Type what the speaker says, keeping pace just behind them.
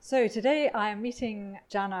So today I am meeting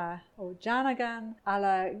Jana, or Janagan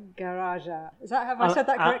Alagaraja. Is that, have I said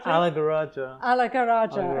that correctly? Alagaraja.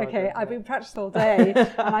 Alagaraja. Okay, yeah. I've been practicing all day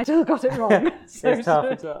and I still got it wrong. So it's tough,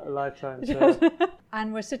 it's a lifetime. So.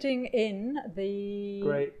 And we're sitting in the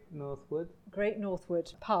Great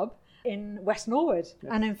Northwood pub in West Norwood.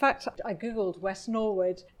 Yes. And in fact, I googled West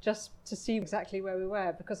Norwood just to see exactly where we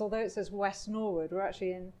were, because although it says West Norwood, we're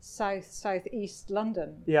actually in southeast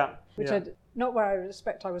London. Yeah. Which not where I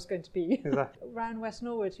expect I was going to be. Exactly. Around West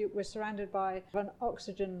Norwood, we're surrounded by an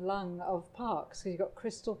oxygen lung of parks. So you've got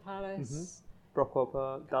Crystal Palace, Brockwell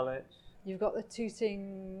Park, Dulwich. You've got the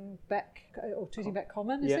Tooting Beck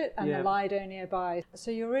Common, is it? And the Lido nearby.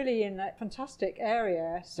 So you're really in a fantastic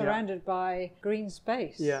area surrounded by green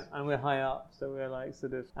space. Yeah, and we're high up, so we're like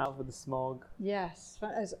sort of out of the smog. Yes,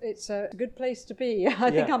 it's a good place to be.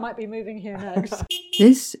 I think I might be moving here next.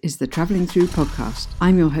 This is the Travelling Through podcast.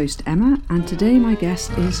 I'm your host Emma, and today my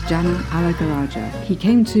guest is Jana Alagaraja. He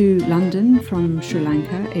came to London from Sri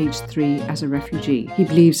Lanka, aged 3, as a refugee. He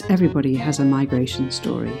believes everybody has a migration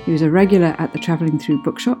story. He was a regular at the Travelling Through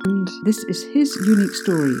bookshop, and this is his unique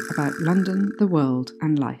story about London, the world,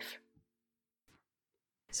 and life.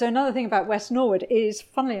 So another thing about West Norwood is,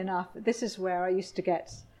 funnily enough, this is where I used to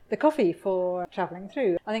get the coffee for Travelling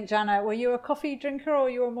Through. I think, Jana, were you a coffee drinker or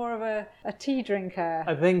you were more of a tea drinker?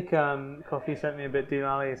 I think coffee sent me a bit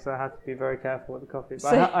doolally, so I had to be very careful with the coffee.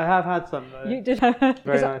 But I have had some, though. You did?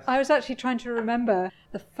 Very nice. I was actually trying to remember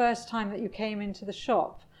the first time that you came into the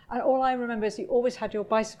shop. And all I remember is you always had your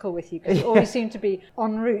bicycle with you, because you always seemed to be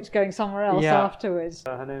en route going somewhere else afterwards.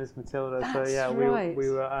 Her name is Matilda. That's so right. we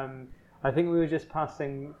were. I think we were just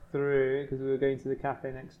passing through because we were going to the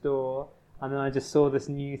cafe next door, and then I just saw this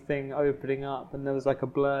new thing opening up, and there was like a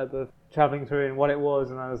blurb of Travelling Through and what it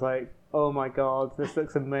was, and I was like, "Oh my god, this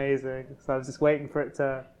looks amazing!" So I was just waiting for it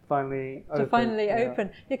to finally open.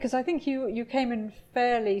 Yeah, because I think you came in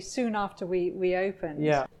fairly soon after we opened.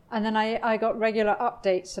 Yeah. And then I got regular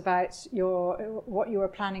updates about what you were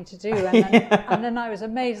planning to do. And then I was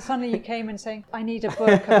amazed. Suddenly you came in saying, I need a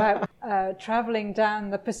book about travelling down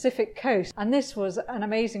the Pacific coast. And this was an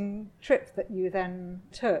amazing trip that you then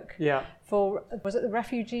took. Yeah. Was it the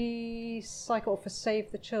refugee cycle for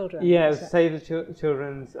Save the Children? Yeah, it was Save the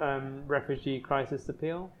Children's Refugee Crisis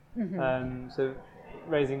Appeal. Mm-hmm. So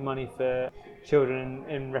raising money for children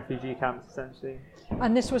in refugee camps, essentially.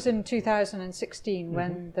 And this was in 2016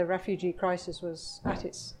 when the refugee crisis was at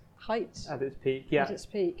its height. At its peak, yeah. At its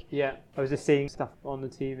peak. Yeah. I was just seeing stuff on the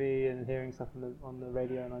TV and hearing stuff on the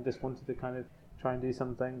radio, and I just wanted to kind of try and do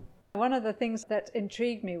something. One of the things that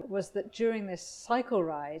intrigued me was that during this cycle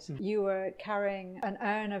ride, you were carrying an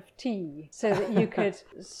urn of tea so that you could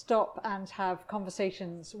stop and have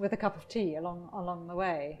conversations with a cup of tea along the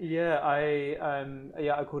way. Yeah,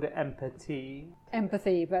 I called it empathy.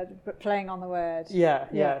 Empathy, but playing on the word. Yeah.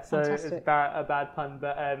 So fantastic. It's a bad pun,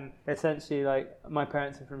 but essentially, like, my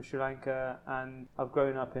parents are from Sri Lanka, and I've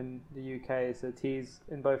grown up in the UK, so tea's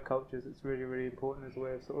in both cultures. It's really, really important as a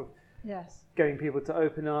way of sort of getting people to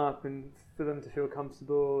open up and for them to feel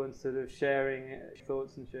comfortable and sort of sharing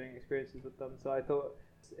thoughts and sharing experiences with them. So I thought,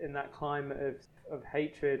 in that climate of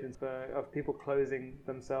hatred and of people closing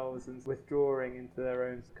themselves and withdrawing into their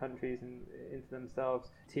own countries and into themselves,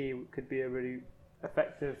 tea could be a really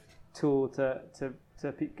effective tool to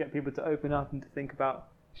get people to open up and to think about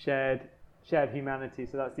shared humanity.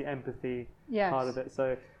 So that's the empathy part of it.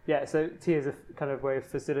 So tea is a kind of way of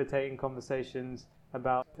facilitating conversations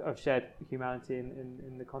of shared humanity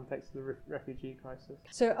in the context of the refugee crisis.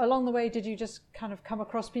 So along the way, did you just kind of come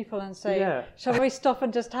across people and say, shall we stop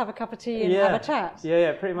and just have a cup of tea and have a chat?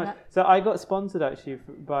 Yeah, pretty much. So I got sponsored actually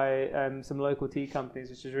by some local tea companies,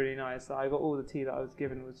 which is really nice. So I got all the tea that I was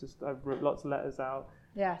given, I wrote lots of letters out.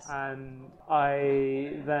 Yes. And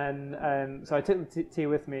I then, so I took the tea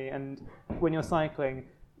with me, and when you're cycling,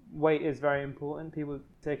 weight is very important. People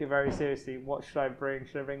take it very seriously. What should I bring?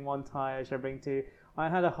 Should I bring one tyre? Should I bring two? I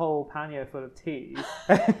had a whole pannier full of tea.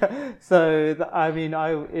 So, it's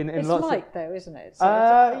lots light of... though, isn't it?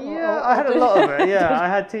 I had a lot of it, I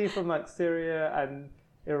had tea from like Syria and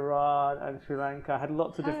Iran and Sri Lanka. I had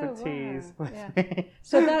lots of different teas with me.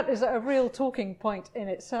 So that is a real talking point in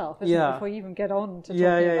itself, isn't it, before you even get on to talking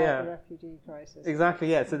about the refugee crisis. Exactly,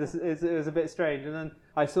 yeah. So it was a bit strange. And then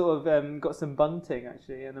I sort of got some bunting,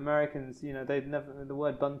 actually. And Americans, they'd never... The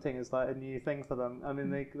word bunting is like a new thing for them. I mean,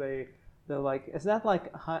 they're like, is that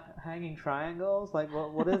like hanging triangles? Like,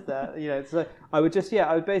 what is that? So we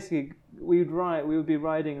would basically, we would be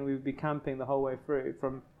riding and we would be camping the whole way through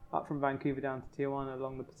from up from Vancouver down to Tijuana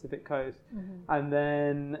along the Pacific coast. And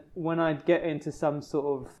then when I'd get into some sort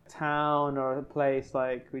of town or a place,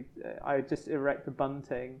 like I would just erect the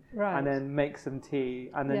bunting and then make some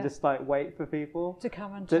tea and then just like wait for people to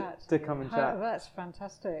come and chat. To come and chat. That's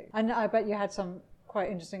fantastic. And I bet you had some quite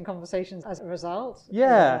interesting conversations as a result.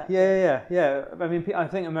 Yeah. I mean, I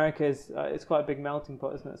think America is it's quite a big melting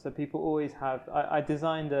pot, isn't it? So people always have. I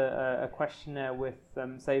designed a questionnaire with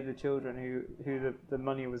Save the Children, who the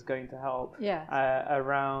money was going to help.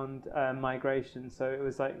 Around migration. So it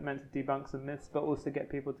was like meant to debunk some myths, but also get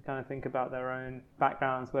people to kind of think about their own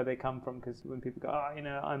backgrounds, where they come from. Because when people go,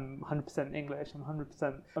 I'm 100% English, I'm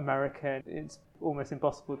 100% American, it's almost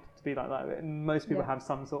impossible to be like that. And most people have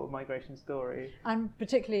some sort of migration story. And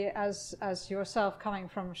particularly as yourself coming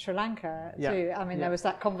from Sri Lanka too. I mean, there was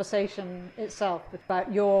that conversation itself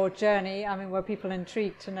about your journey. I mean, were people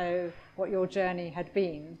intrigued to know what your journey had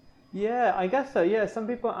been? Yeah, I guess so. Yeah, some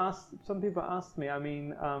people asked me. I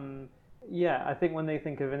mean, I think when they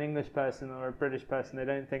think of an English person or a British person, they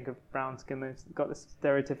don't think of brown skin. They've got this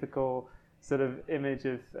stereotypical sort of image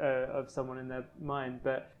of someone in their mind.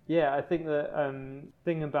 But yeah, I think the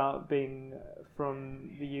thing about being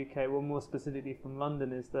from the UK, well, more specifically from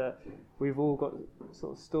London, is that we've all got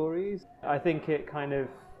sort of stories. I think it kind of,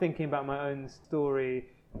 thinking about my own story,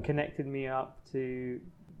 connected me up to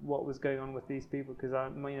what was going on with these people, because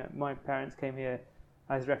my parents came here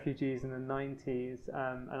as refugees in the 90s,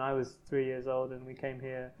 and I was 3 years old and we came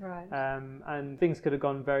here. Right. And things could have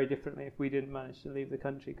gone very differently if we didn't manage to leave the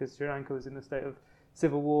country, because Sri Lanka was in a state of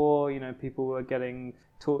civil war. People were getting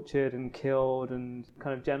tortured and killed and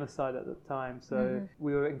kind of genocide at the time. So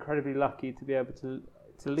we were incredibly lucky to be able to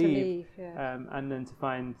leave and then to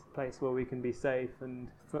find a place where we can be safe. And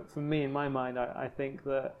for me, in my mind, I think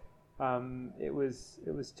that it was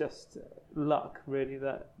just luck, really,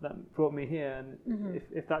 that brought me here. And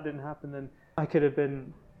if that didn't happen, then I could have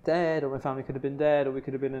been dead, or my family could have been dead, or we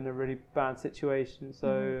could have been in a really bad situation.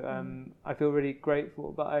 So I feel really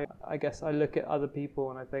grateful. But I guess I look at other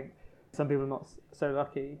people and I think some people are not so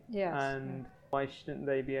lucky. And why shouldn't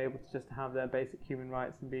they be able to just have their basic human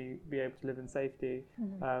rights and be able to live in safety?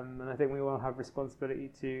 And I think we all have responsibility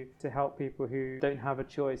to help people who don't have a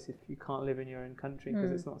choice. If you can't live in your own country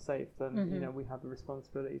because it's not safe, then we have a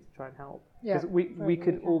responsibility to try and help. Because we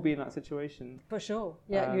could all be in that situation. For sure.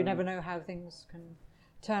 Yeah, you never know how things can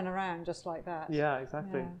turn around just like that. Yeah,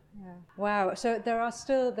 exactly. Yeah. Wow. So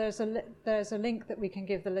there's a link that we can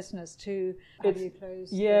give the listeners to. Have you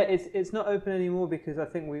closed? Yeah, it's not open anymore because I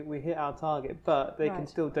think we hit our target, but they can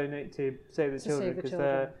still donate to Save the Children,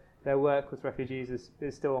 because their work with refugees is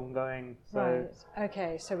still ongoing. So. Right.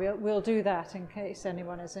 Okay. So we'll do that in case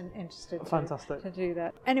anyone is interested. Fantastic. To do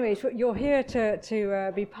that. Anyways, you're here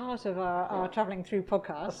to be part of our Travelling Through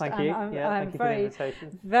podcast. Thank you. I'm thank you for the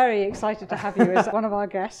invitation. Very excited to have you as one of our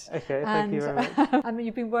guests. Okay. Thank you very much. I mean,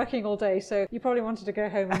 you've been working all day, so you probably wanted to go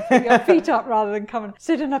home and put your feet up rather than come and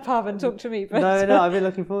sit in a pub and talk to me. But no, I've been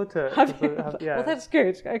looking forward to it. Well, that's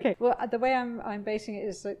good. Okay. Well, the way I'm basing it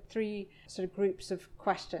is like 3 sort of groups of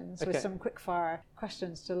questions with some quick fire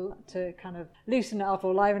questions to kind of loosen it up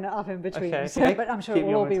or liven it up in between. Okay. So, but I'm sure it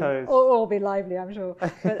will all be lively, I'm sure.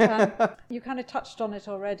 But you kind of touched on it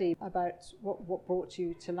already about what brought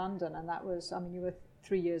you to London, and that was, I mean, you were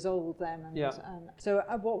 3 years old then. And so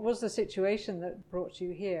what was the situation that brought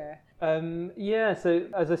you here? So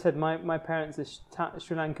as I said, my parents are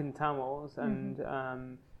Sri Lankan Tamils,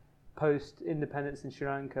 and post-independence in Sri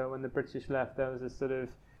Lanka, when the British left, there was a sort of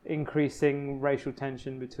increasing racial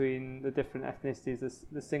tension between the different ethnicities,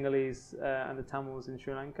 the Sinhalese and the Tamils in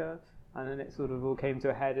Sri Lanka, and then it sort of all came to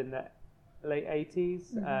a head in the late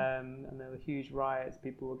 80s, and there were huge riots.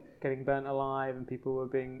 People were getting burnt alive and people were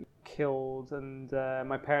being killed, and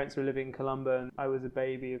my parents were living in Colombo and I was a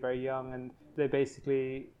baby, very young, and they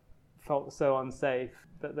basically felt so unsafe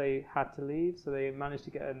that they had to leave. So they managed to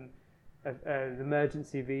get an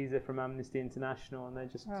emergency visa from Amnesty International, and they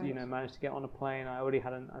just managed to get on a plane. I already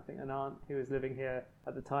had an aunt who was living here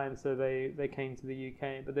at the time, so they came to the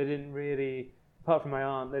UK, but they didn't really, apart from my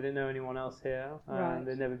aunt, they didn't know anyone else here.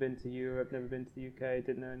 They'd never been to Europe, never been to the UK,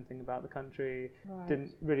 didn't know anything about the country,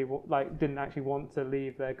 didn't really didn't actually want to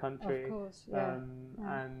leave their country. Of course,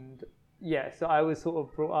 so I was sort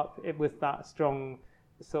of brought up with that strong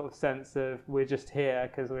sort of sense of we're just here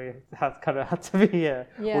because we had to be here.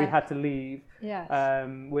 We had to leave. Yes.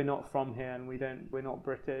 We're not from here, and we're not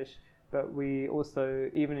British. But we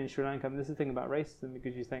also, even in Sri Lanka, this is the thing about racism,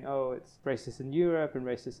 because you think, oh, it's racist in Europe and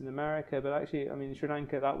racist in America. But actually, I mean, in Sri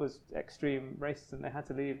Lanka, that was extreme racism. They had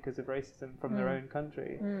to leave because of racism from their own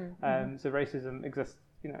country. So racism exists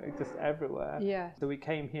everywhere. Yeah. So we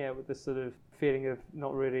came here with this sort of feeling of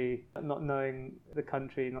not knowing the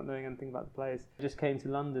country, not knowing anything about the place. I just came to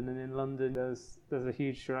London, and in London there's a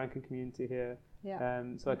huge Sri Lankan community here. Yeah.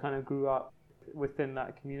 So I kind of grew up within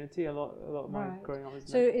that community a lot of my growing up.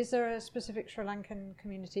 So is there a specific Sri Lankan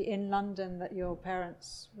community in London that your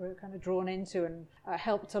parents were kind of drawn into and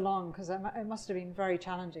helped along? Because it must have been very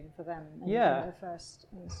challenging for them in the first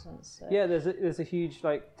instance. So. Yeah, there's a huge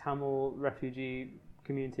like Tamil refugee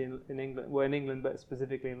community in England, but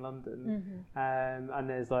specifically in London. And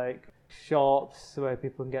there's like shops where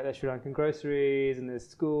people can get their Sri Lankan groceries, and there's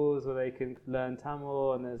schools where they can learn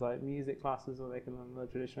Tamil, and there's like music classes where they can learn the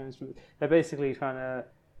traditional instruments. They're basically trying to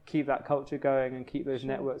keep that culture going and keep those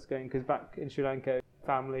networks going, because back in Sri Lanka,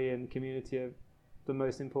 family and community are the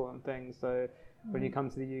most important things. So when you come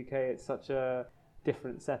to the UK, it's such a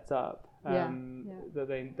different setup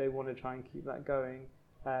that they want to try and keep that going.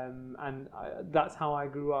 That's how I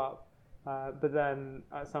grew up. But then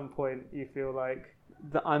at some point you feel like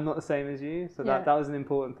that I'm not the same as you. So that was an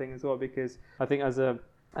important thing as well, because I think as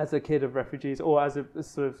a kid of refugees, or as a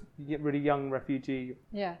sort of really young refugee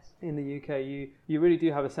in the UK, you really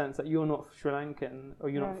do have a sense that you're not Sri Lankan, or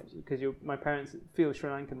you're not, because my parents feel Sri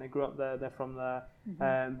Lankan, they grew up there, they're from there,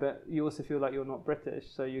 but you also feel like you're not British,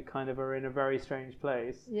 so you kind of are in a very strange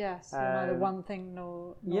place. Yes, neither one thing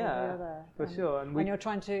nor the other. For sure. And you're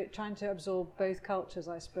trying to absorb both cultures,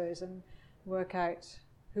 I suppose, and work out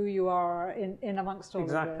who you are in amongst all of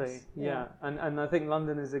this. Exactly, yeah. And I think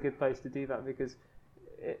London is a good place to do that, because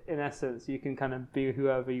in essence you can kind of be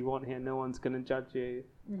whoever you want here. No one's going to judge you.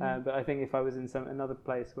 But I think if I was in another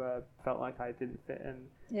place where I felt like I didn't fit in,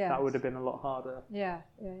 that would have been a lot harder. Yes.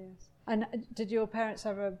 And did your parents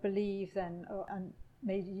ever believe then, and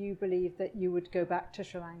made you believe that you would go back to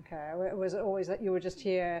Sri Lanka? Or was it always that you were just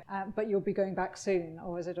here, but you'll be going back soon?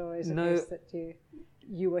 Or was it always a case that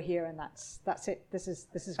you were here and that's it, this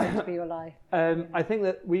is going to be your life? I think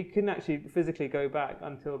that we couldn't actually physically go back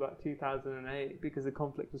until about 2008, because the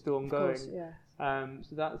conflict was still ongoing. Of course,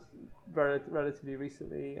 so that's relatively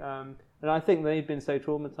recently. And I think they've been so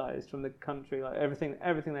traumatized from the country, like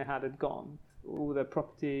everything they had gone. All their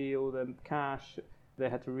property, all their cash, they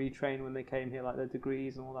had to retrain when they came here, like their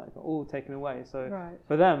degrees and all that, all taken away. So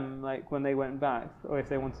for them, like when they went back, or if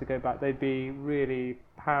they wanted to go back, they'd be really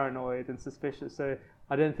paranoid and suspicious. So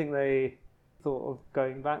I don't think they thought of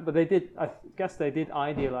going back, but they did. I guess they did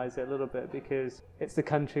idealize it a little bit, because it's the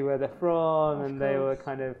country where they're from, and they were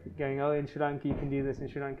kind of going, "Oh, in Sri Lanka you can do this, in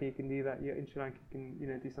Sri Lanka you can do that, in Sri Lanka you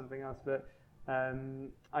can do something else." But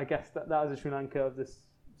I guess that was a Sri Lanka of the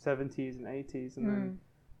 70s and 80s, and then.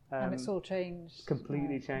 And it's all changed.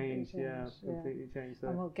 Completely changed. Completely changed. So.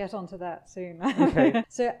 And we'll get onto that soon. Okay.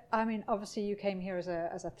 So, I mean, obviously you came here as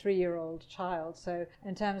a 3-year-old child. So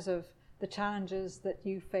in terms of the challenges that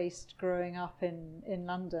you faced growing up in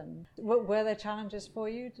London, were there challenges for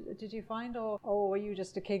you, did you find? Or were you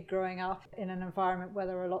just a kid growing up in an environment where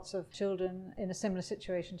there were lots of children in a similar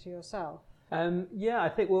situation to yourself? I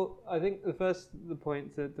think the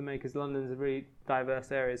point to make is London's a really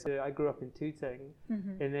diverse area. So I grew up in Tooting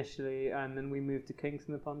initially, and then we moved to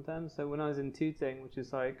Kingston upon Thames. So when I was in Tooting, which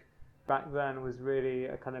is like back then was really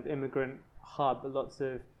a kind of immigrant hub, lots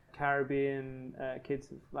of Caribbean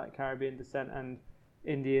kids of like Caribbean descent, and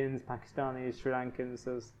Indians, Pakistanis, Sri Lankans.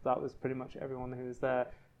 So that was pretty much everyone who was there.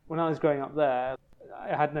 When I was growing up there,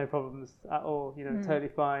 I had no problems at all. Totally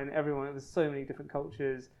fine. Everyone. It was so many different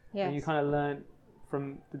cultures. Yes. And you kind of learn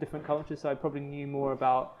from the different cultures, so I probably knew more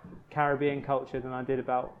about Caribbean culture than I did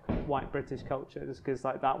about white British culture, just because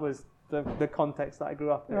like that was the context that I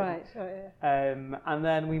grew up in. Right. And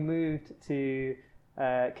then we moved to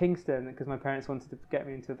Kingston because my parents wanted to get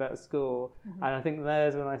me into a better school, and I think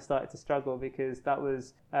there's when I started to struggle, because that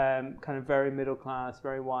was kind of very middle class,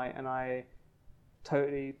 very white, and I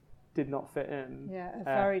totally did not fit in. Yeah, a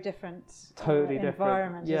very different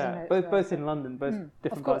environment, isn't it? Both in London, both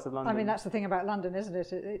different parts of London. I mean, that's the thing about London, isn't it?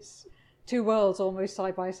 It's two worlds almost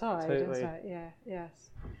side by side. Totally. Isn't it? Yeah,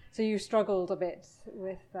 yes. So you struggled a bit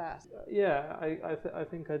with that. Yeah, I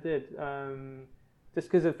think I did. Just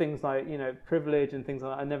because of things like, privilege and things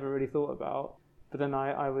like that I never really thought about. But then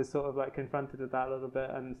I was sort of like confronted with that a little bit,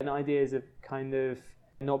 and ideas of kind of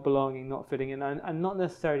not belonging, not fitting in, and not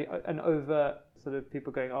necessarily an overt sort of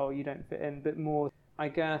people going, oh, you don't fit in, but more, I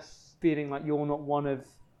guess, feeling like you're not one of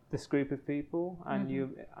this group of people, and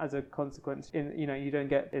you, as a consequence, you don't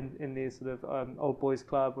get in these sort of old boys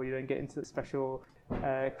club, or you don't get into the special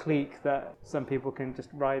clique that some people can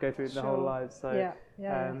just go through their whole lives. So,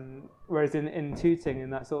 whereas in Tooting, in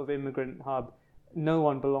that sort of immigrant hub, no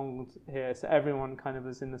one belonged here, so everyone kind of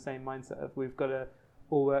was in the same mindset of we've got to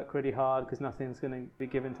all work really hard because nothing's going to be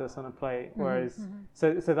given to us on a plate. Whereas,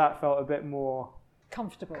 so that felt a bit more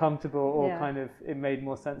comfortable, or kind of, it made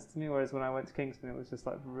more sense to me. Whereas when I went to Kingston, it was just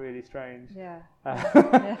like really strange.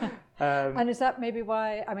 And is that maybe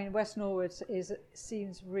why? I mean, West Norwood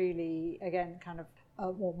seems really, again, kind of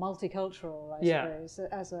more multicultural, I suppose,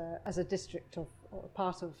 as a district or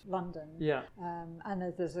part of London.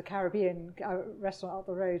 And there's a Caribbean restaurant up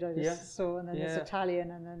the road I just saw, and then there's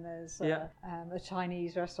Italian, and then there's a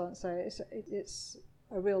Chinese restaurant. So it's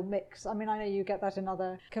a real mix. I mean, I know you get that in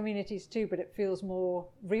other communities too, but it feels more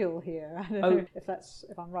real here. I don't know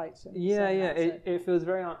if I'm right. It feels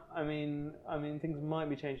very. I mean, things might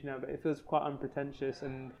be changing now, but it feels quite unpretentious,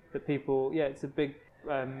 and that people. It's a big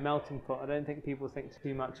melting pot. I don't think people think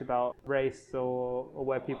too much about race or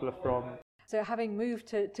where people are from. So having moved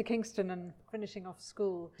to Kingston and finishing off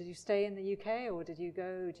school, did you stay in the UK, or did you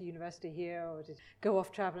go to university here, or did you go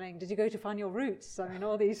off travelling? Did you go to find your roots? I mean,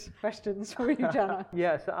 all these questions for you, Jana.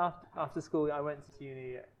 So after school, I went to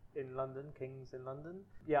uni in London, King's in London.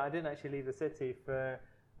 I didn't actually leave the city for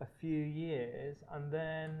a few years, and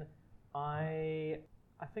then I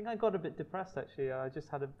think I got a bit depressed, actually. I just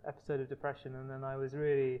had an episode of depression, and then I was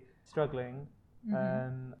really struggling.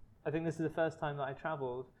 I think this is the first time that I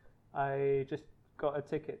travelled. I just got a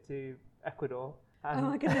ticket to Ecuador. Oh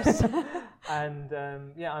my goodness. And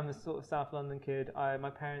I'm a sort of South London kid. My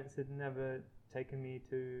parents had never taken me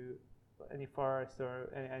to any forest or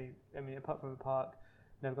any apart from a park,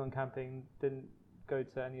 never gone camping, didn't go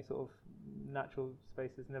to any sort of natural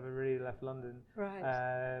spaces, never really left London. Right.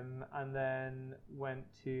 And then went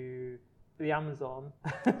to the Amazon.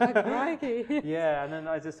 Crikey. And then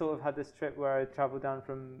I just sort of had this trip where I travelled down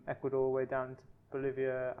from Ecuador all the way down to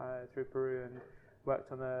Bolivia, through Peru, and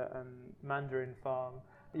worked on a mandarin farm.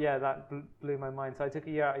 That blew my mind. So I took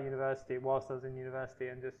a year out of university whilst I was in university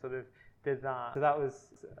and just sort of did that. So that was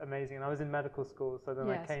amazing. And I was in medical school, so then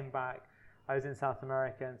I came back. I was in South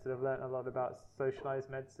America and sort of learnt a lot about socialised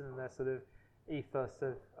medicine and their sort of ethos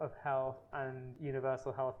of health and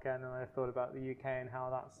universal healthcare. And then I thought about the UK and how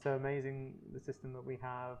that's so amazing, the system that we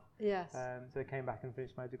have. So I came back and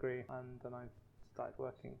finished my degree, and then I started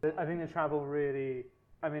working. I think the travel really,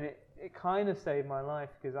 it kind of saved my life,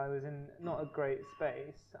 because I was in not a great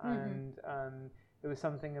space, and it was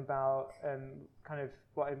something about kind of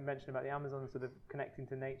what I mentioned about the Amazon, sort of connecting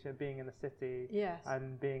to nature, being in the city,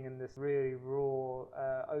 and being in this really raw,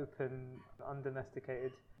 open,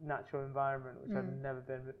 undomesticated natural environment, which I've never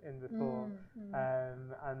been in before.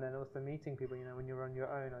 And then also meeting people, when you're on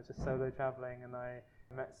your own. I was just solo traveling, and I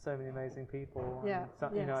met so many amazing people.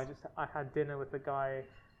 I had dinner with a guy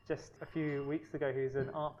just a few weeks ago who's an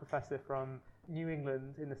art professor from New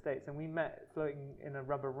England in the States, and we met floating in a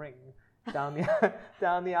rubber ring down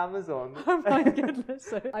the Amazon. Oh my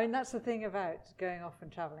goodness. I mean, that's the thing about going off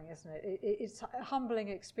and travelling, isn't it? It's a humbling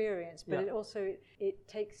experience, but it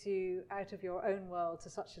takes you out of your own world to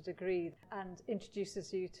such a degree, and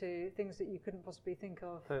introduces you to things that you couldn't possibly think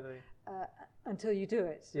of. Totally. Until you do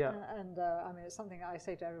it. It's something I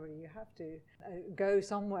say to everybody: you have to go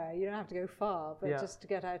somewhere. You don't have to go far, but just to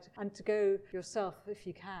get out and to go yourself if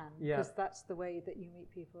you can, because that's the way that you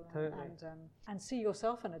meet people, and see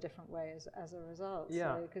yourself in a different way as a result.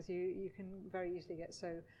 Because you can very easily get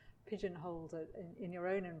so pigeonholed in your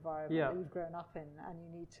own environment that you've grown up in, and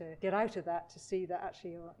you need to get out of that to see that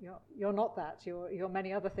actually you're not that. You're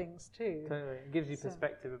many other things too. Totally, it gives you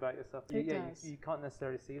perspective about yourself. You can't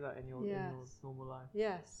necessarily see that in your normal life.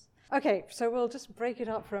 Yes. Okay, so we'll just break it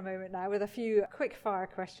up for a moment now with a few quick fire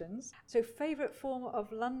questions. So, favourite form of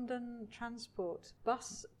London transport?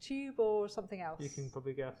 Bus, tube, or something else? You can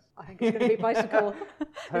probably guess. I think it's going to be bicycle.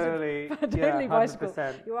 Totally bicycle.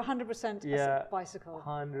 100%. You're 100% bicycle.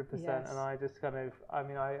 100%. And I just kind of,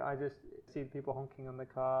 I just see people honking on the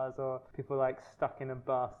cars, or people like stuck in a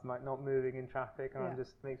bus, like not moving in traffic, and it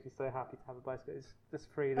just makes me so happy to have a bicycle. It's just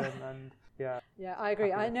freedom and Yeah, I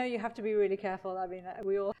agree. I know you have to be really careful. I mean,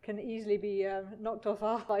 we all can easily be knocked off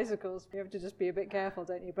our bicycles. You have to just be a bit careful,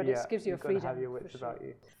 don't you? But it gives you a freedom. You've got to have your wits about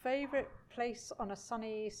you. Favourite place on a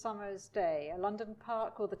sunny summer's day? A London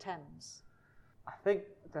park or the Thames? I think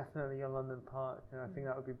definitely a London park. I think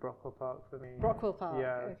that would be Brockwell Park for me. Brockwell Park.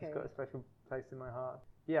 Yeah, okay. It's got a special place in my heart.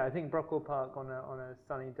 Yeah, I think Brockwell Park on a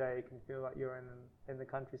sunny day can feel like you're in the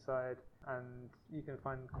countryside, and you can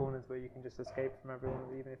find corners where you can just escape from everyone,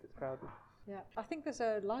 even if it's crowded. Yeah, I think there's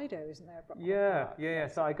a Lido, isn't there? Yeah.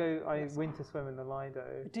 So I winter swim in the Lido.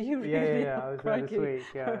 Do you really? Yeah. I was there this week.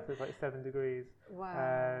 Yeah, so it's like 7 degrees.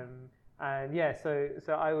 Wow. And yeah, so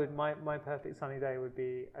I would my perfect sunny day would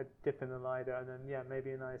be a dip in the Lido, and then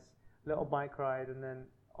maybe a nice little bike ride, and then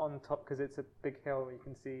on top, because it's a big hill, you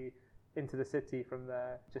can see into the city from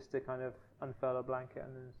there, just to kind of unfurl a blanket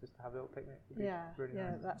and then just have a little picnic. Really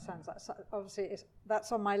nice. That sounds like, obviously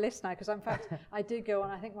that's on my list now, because in fact I did go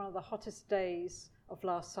on, I think, one of the hottest days of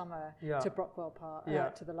last summer to Brockwell Park,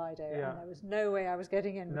 to the Lido, and there was no way I was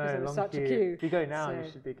getting in because there was such a queue. If you go now,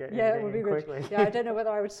 you should be getting it would be in quickly. Yeah, I don't know whether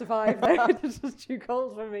I would survive though. This was too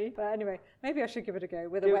cold for me. But anyway, maybe I should give it a go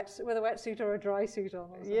with a wetsuit or a dry suit on.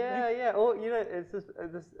 Or something. Yeah. Or it's just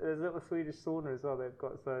there's a little Swedish sauna as well they've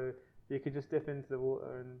got, so you could just dip into the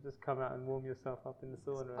water and just come out and warm yourself up in the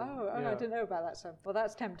sauna. I didn't know about that. So, well,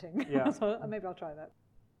 that's tempting. Yeah. So maybe I'll try that.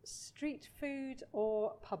 Street food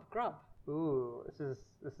or pub grub? Ooh, this is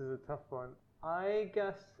a tough one. I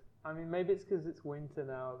guess, I mean, maybe it's because it's winter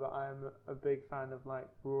now, but I'm a big fan of like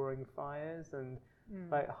roaring fires and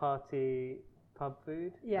like hearty pub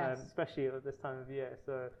food. Yes. Especially at this time of year.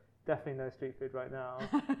 So definitely no street food right now.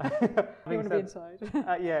 You want to be inside.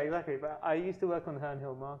 Yeah, exactly. But I used to work on the Herne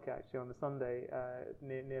Hill Market actually on the Sunday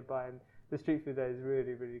nearby, and the street food there is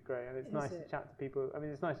really, really great. And it's nice to chat to people. I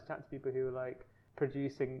mean, it's nice to chat to people who are like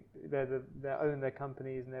producing, they own their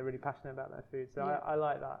companies and they're really passionate about their food. So I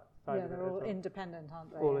like that. Yeah, they're all independent,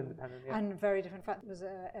 aren't they? All independent, yeah. And very different. In fact, there was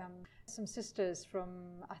some sisters from,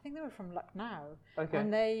 I think they were from Lucknow. Okay.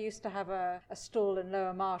 And they used to have a stall in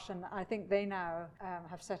Lower Marsh, and I think they now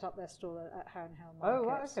have set up their stall at Herne Hill Market. Oh,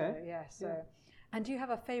 right, okay. So. And do you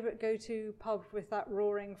have a favourite go-to pub with that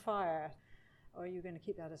roaring fire? Or are you going to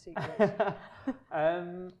keep that a secret?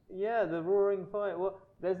 Yeah, the Roaring Fire. Well,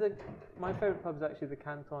 my favourite pub is actually the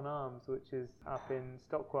Canton Arms, which is up in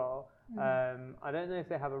Stockwell. I don't know if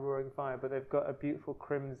they have a Roaring Fire, but they've got a beautiful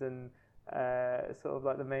crimson, sort of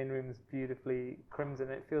like the main room's beautifully crimson.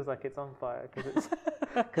 It feels like it's on fire because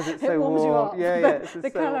it's so warms warm. You up. Yeah.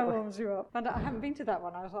 The colour warms you up. And I haven't been to that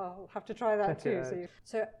one. I'll have to try that too.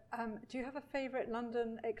 So, do you have a favourite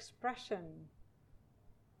London expression?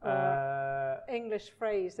 English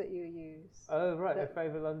phrase that you use. Oh, right, a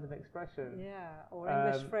favourite London expression. Yeah, or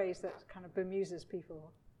English phrase that kind of bemuses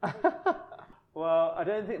people. Well, I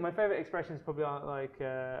don't think my favourite expressions probably aren't like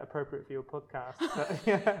appropriate for your podcast.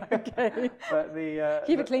 But, okay. But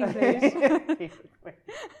keep it clean, please. Keep it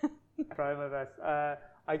clean. Try my best.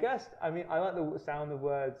 I guess, I mean, I like the sound of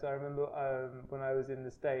words. I remember when I was in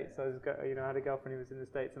the States, I had a girlfriend who was in the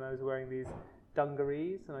States, and I was wearing these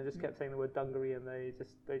dungarees, and I just kept saying the word dungaree, and they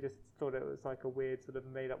just thought it was like a weird sort of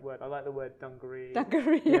made up word. I like the word dungaree.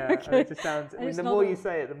 Dungaree, yeah, okay. It just sounds. I mean, the more you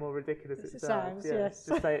say it, the more ridiculous it sounds. Yes.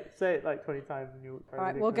 Just say it like 20 times, and you'll. All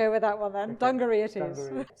right, we'll go with that one then. Okay. Dungaree it is.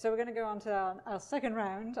 Dungaree. So we're going to go on to our second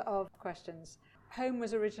round of questions. Home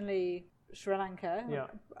was originally Sri Lanka.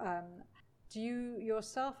 Yeah. Do you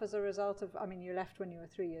yourself, as a result of, I mean, you left when you were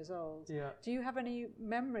 3 years old. Yeah. Do you have any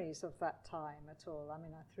memories of that time at all? I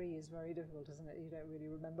mean, 3 is very difficult, isn't it? You don't really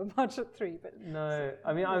remember much at 3, but no.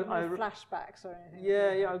 I mean, I flashbacks or anything.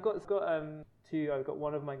 Yeah. I've got two. I've got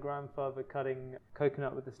one of my grandfather cutting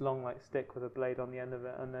coconut with this long like stick with a blade on the end of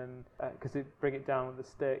it, and then because he'd bring it down with the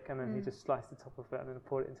stick, and then he just sliced the top of it and then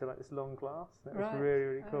poured it into like this long glass. And it was really,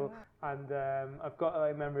 really cool. Wow. And I've got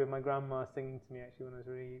a memory of my grandma singing to me actually when I was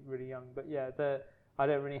really, really young. But yeah, I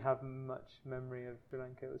don't really have much memory of Sri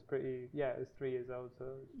Lanka. It was it was 3 years old, so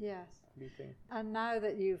yes. Fleeting. And now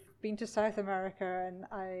that you've been to South America, and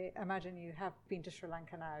I imagine you have been to Sri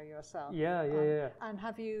Lanka now yourself. Yeah. And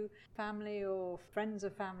have you family or friends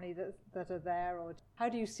of family that are there, or how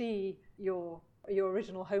do you see your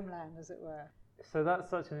original homeland, as it were? So that's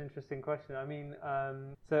such an interesting question. I mean,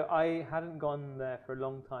 so I hadn't gone there for a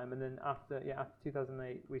long time, and then after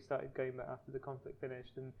 2008, we started going back after the conflict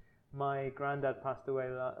finished, and my granddad passed away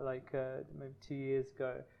like maybe 2 years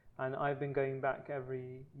ago, and I've been going back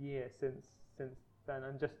every year since then,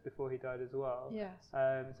 and just before he died as well. Yes.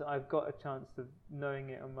 So I've got a chance of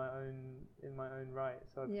knowing it in my own right.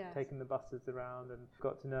 So I've taken the buses around and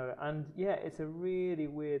got to know it. And yeah, it's a really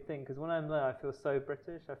weird thing because when I'm there, I feel so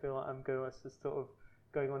British. I feel like I'm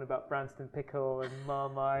going on about Branston pickle and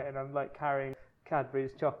Marmite, and I'm like carrying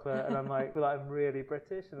Cadbury's chocolate, and I'm like, feel like I'm really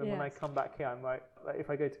British. And then when I come back here, I'm like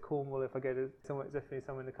if I go to Cornwall, if I go to somewhere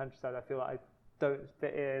in the countryside, I feel like I don't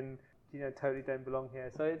fit in, totally don't belong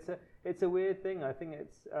here. So it's a weird thing. I think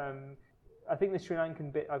it's I think the Sri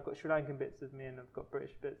Lankan bit, I've got Sri Lankan bits of me and I've got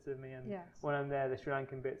British bits of me, and when I'm there, the Sri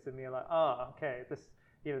Lankan bits of me are like, okay,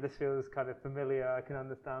 this feels kind of familiar. I can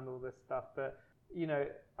understand all this stuff, but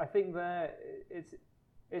I think there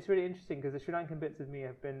it's really interesting because the Sri Lankan bits of me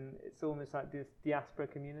have been, it's almost like this diaspora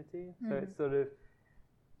community. So it's sort of,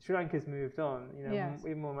 Sri Lanka's moved on, you know,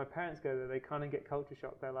 even when my parents go there, they kind of get culture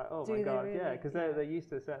shock. They're like, oh my God, really? Because they're used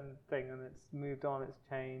to a certain thing and it's moved on, it's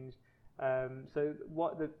changed. So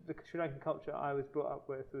what the Sri Lankan culture I was brought up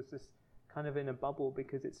with was this kind of in a bubble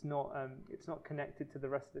because it's not connected to the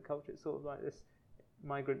rest of the culture. It's sort of like this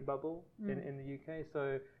migrant bubble in the UK.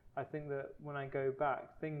 So I think that when I go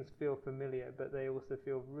back, things feel familiar, but they also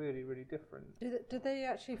feel really, really different. Did they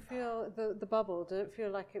actually feel the bubble? Did it feel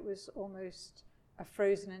like it was almost a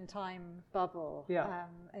frozen in time bubble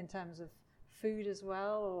in terms of food as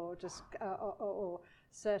well, or just or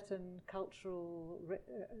certain cultural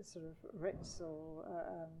sort of rites or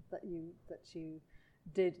that you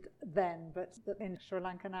did then, but that in Sri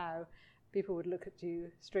Lanka now people would look at you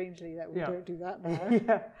strangely that we don't do that now.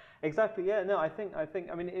 Yeah, exactly. Yeah, no, I think.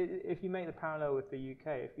 I mean, if you make the parallel with the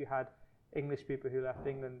UK, if you had English people who left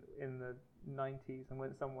England in the 90s and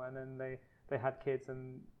went somewhere, and then they had kids,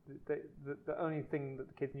 and the only thing that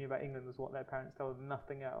the kids knew about England was what their parents told them,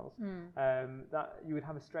 nothing else. That you would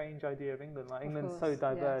have a strange idea of England. Like England's so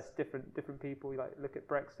diverse, different people. Like look at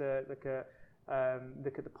Brexit, look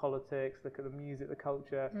at the politics, look at the music, the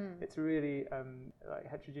culture. It's really like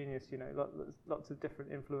heterogeneous, you know, lots of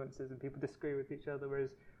different influences, and people disagree with each other.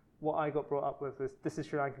 Whereas what I got brought up with was, this is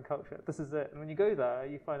Sri Lankan culture, this is it. And when you go there,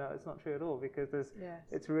 you find out it's not true at all, because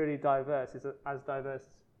it's really diverse. It's as diverse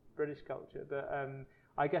as British culture. But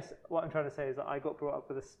I guess what I'm trying to say is that I got brought up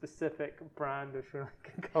with a specific brand of Sri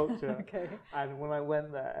Lankan culture. Okay. And when I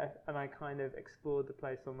went there and I kind of explored the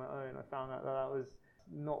place on my own, I found out that was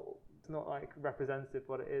it's not like representative of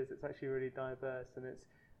what it is. It's actually really diverse, and it's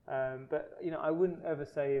but you know, I wouldn't ever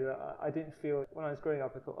say that I didn't feel when I was growing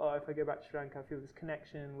up. I thought, oh, if I go back to Sri Lanka, I feel this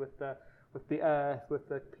connection with the earth, with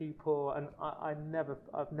the people, and I've never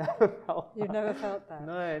felt. You've never felt that.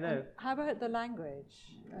 No. And how about the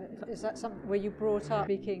language? Is that something? Were you brought up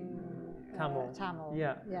speaking Tamil? Tamil.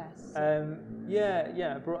 Yeah. Yes.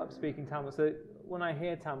 Brought up speaking Tamil. So when I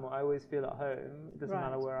hear Tamil, I always feel at home. It doesn't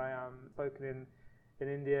matter where I am. Spoken in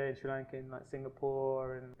India, in Sri Lanka, in like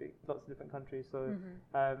Singapore, and lots of different countries. So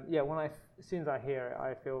as soon as I hear it,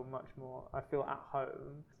 I feel at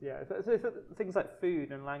home. Yeah, so things like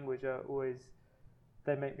food and language are always,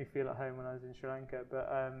 they make me feel at home when I was in Sri Lanka. But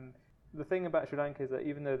the thing about Sri Lanka is that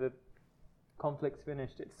even though the conflict's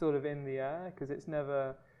finished, it's sort of in the air, because it's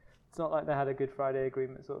not like they had a Good Friday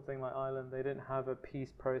Agreement sort of thing like Ireland. They didn't have a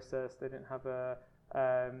peace process. They didn't have a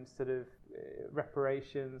sort of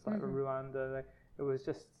reparations like Rwanda. It was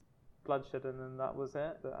just bloodshed, and then that was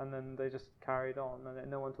it. And then they just carried on,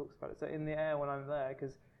 and no one talks about it. So in the air when I'm there,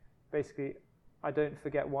 because basically I don't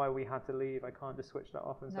forget why we had to leave. I can't just switch that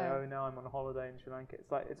off and say, oh, now I'm on a holiday in Sri Lanka.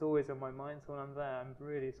 It's like it's always on my mind. So when I'm there, I'm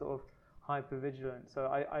really sort of hyper vigilant. So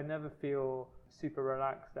I never feel super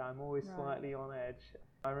relaxed. I'm always slightly on edge.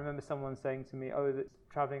 I remember someone saying to me, oh, that's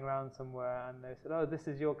traveling around somewhere, and they said, oh, this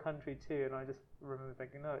is your country too. And I just remember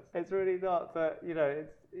thinking, no, it's really not. But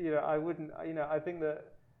I wouldn't. I think the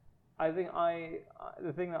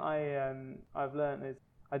thing that I've learned is,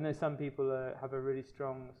 I know some people have a really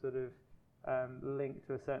strong sort of link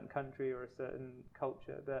to a certain country or a certain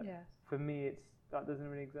culture, but for me, that doesn't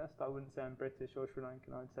really exist. I wouldn't say I'm British or Sri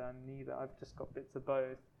Lankan. I'd say I'm neither. I've just got bits of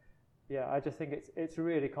both. Yeah, I just think it's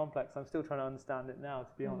really complex. I'm still trying to understand it now,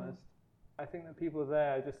 to be honest. I think that people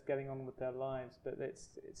there are just getting on with their lives, but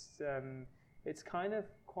it's kind of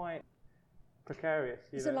quite precarious.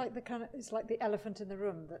 Is it like it's like the elephant in the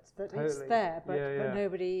room that totally. It's there, but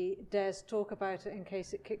nobody dares talk about it in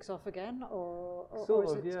case it kicks off again, or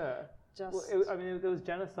is it just? Well, there was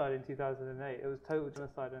genocide in 2008. It was total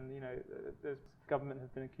genocide, and the government has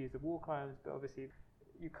been accused of war crimes, but obviously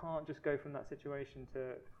you can't just go from that situation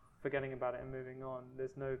to forgetting about it and moving on.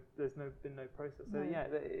 There's been no process. So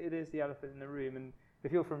it is the elephant in the room. And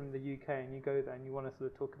if you're from the UK and you go there and you want to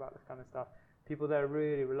sort of talk about this kind of stuff, people there are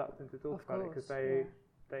really reluctant to talk about it, because they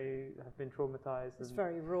have been traumatized. It's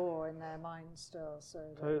very raw in their minds still. So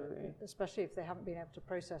totally, especially if they haven't been able to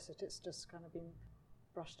process it, it's just kind of been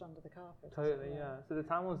brushed under the carpet. Totally, yeah. So the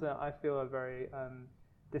Tamils there, I feel, are very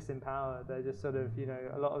disempowered. They're just sort of,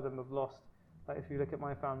 a lot of them have lost. Like if you look at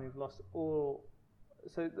my family, have lost all.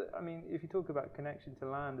 So, if you talk about connection to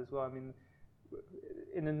land as well,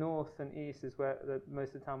 in the north and east is where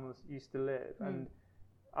most of the Tamils used to live, and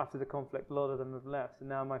after the conflict, a lot of them have left. And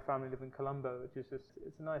now my family live in Colombo, which is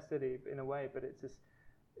it's a nice city in a way, but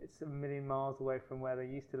it's a million miles away from where they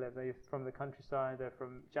used to live. They're from the countryside, they're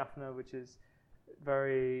from Jaffna, which is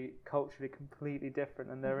very culturally completely different,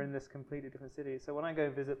 and they're in this completely different city. So when I go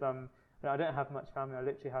visit them, I don't have much family. I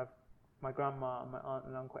literally have my grandma and my aunt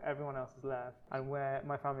and uncle, everyone else has left. And where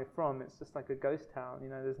my family are from, it's just like a ghost town.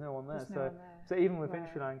 There's no one there. So even within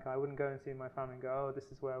Sri Lanka, I wouldn't go and see my family and go, oh, this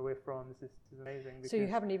is where we're from. This is amazing. So you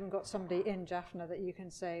haven't even got somebody in Jaffna that you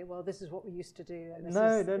can say, well, this is what we used to do. And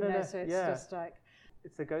No. So it's just like...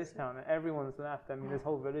 It's a ghost town and everyone's left. I mean, there's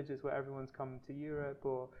whole villages where everyone's come to Europe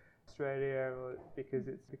or Australia or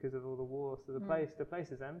because of all the wars. So the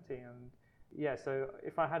place is empty. And so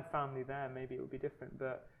if I had family there, maybe it would be different.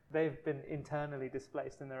 But they've been internally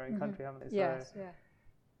displaced in their own country, haven't they?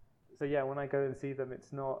 So when I go and see them,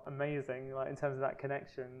 it's not amazing, like in terms of that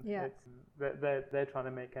connection. It's, they're trying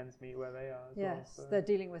to make ends meet where they are. They're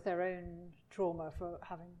dealing with their own trauma for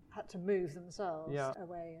having had to move themselves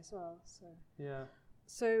away as well.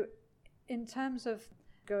 So in terms of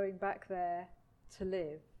going back there to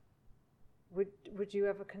live, would you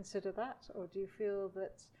ever consider that, or do you feel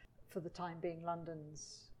that for the time being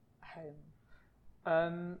London's home?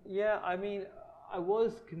 I mean, I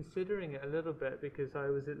was considering it a little bit because I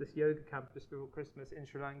was at this yoga camp just before Christmas in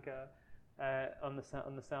Sri Lanka on the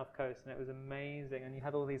south coast, and it was amazing. And you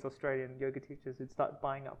had all these Australian yoga teachers who'd start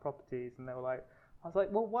buying up properties, and they were like, I was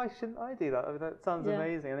like, well, why shouldn't I do that? I mean, that sounds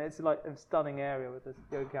amazing. And it's like a stunning area where this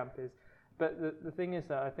yoga camp is. But the thing is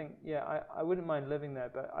that I think, I wouldn't mind living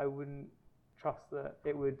there, but I wouldn't trust that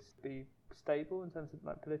it would be stable in terms of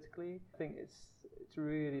like politically. I think it's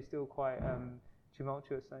really still quite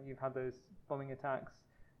tumultuous. You've had those bombing attacks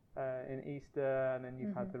in Easter, and then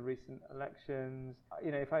you've had the recent elections.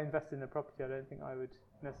 If I invested in a property, I don't think I would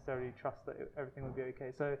necessarily trust that everything would be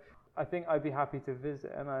okay. So I think I'd be happy to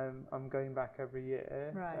visit, and I'm going back every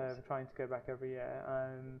year, trying to go back every year.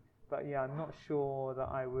 But I'm not sure that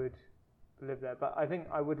I would live there. But I think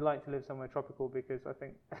I would like to live somewhere tropical because I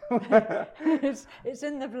think it's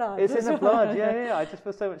in the blood. It's in the blood. Yeah. I just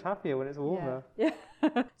feel so much happier when it's warmer. Yeah.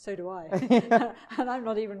 So do I. And I'm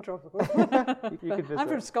not even tropical. You could visit. I'm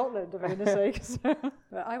from Scotland, for goodness sakes.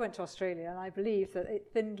 But I went to Australia, and I believe that it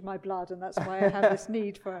thinned my blood, and that's why I have this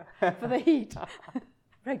need for the heat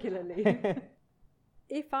regularly.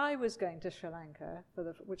 If I was going to Sri Lanka,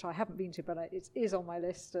 which I haven't been to, but it is on my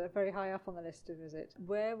list, very high up on the list to visit,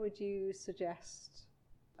 where would you suggest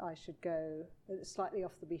I should go? It's slightly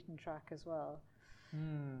off the beaten track as well.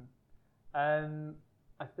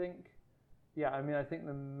 I think, I think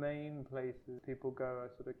the main places people go are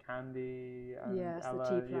sort of Kandy and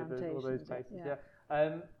Ella, the tea plantations, all those places.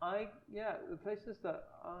 The places that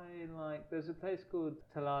I like, there's a place called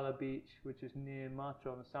Talala Beach, which is near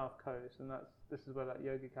Matra on the south coast, and this is where that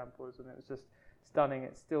yoga camp was, and it was just stunning.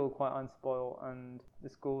 It's still quite unspoilt, and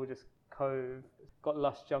this gorgeous cove. It's got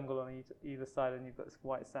lush jungle on either side, and you've got this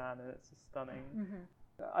white sand, and it's just stunning.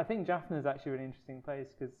 I think Jaffna is actually a really interesting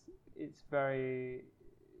place because it's very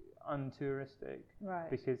untouristic,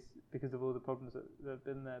 because of all the problems that have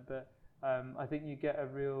been there. But I think you get a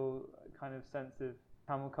real kind of sense of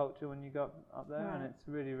Tamil culture when you go up there, and it's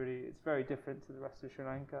really, really, it's very different to the rest of Sri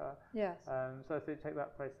Lanka. So I say check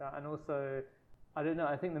that place out. And also, I don't know,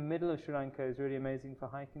 I think the middle of Sri Lanka is really amazing for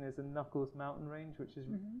hiking. There's a Knuckles mountain range, which is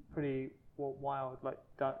pretty wild, like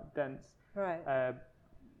dense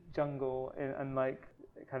jungle and like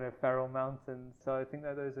kind of feral mountains. So I think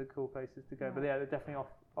that those are cool places to go. But they're definitely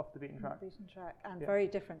off the beaten track. And very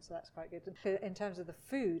different, so that's quite good. In terms of the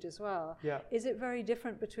food as well, is it very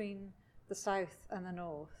different between the south and the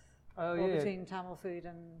north? Between Tamil food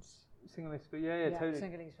and Sinhalese food? Totally.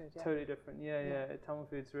 Sinhalese food, totally different. Tamil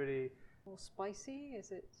food's really more spicy.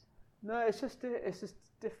 Is it? No, it's just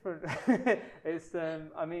different. It's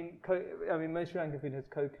most Sri Lankan food has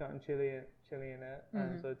coconut and chili in it,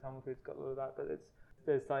 and so Tamil food's got all of that. But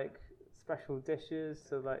there's like special dishes,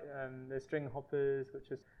 so like there's string hoppers,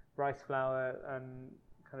 which is rice flour and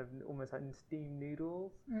kind of almost like steamed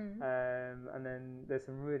noodles, and then there's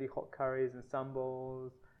some really hot curries and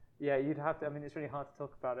sambals. You'd have to. I mean, it's really hard to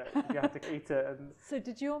talk about it. You have to eat it. So,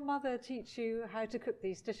 did your mother teach you how to cook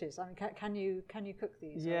these dishes? I mean, can you cook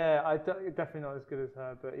these? Definitely not as good as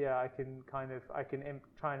her, but I can try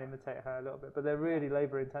and imitate her a little bit. But they're really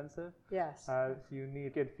labour intensive. Yes. So you need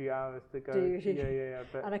a good few hours to go. Do you? Yeah.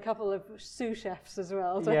 But and a couple of sous chefs as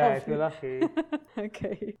well. If you're lucky.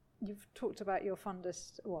 Okay. You've talked about your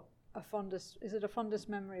fondest. Is it a fondest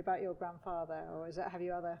memory about your grandfather, or have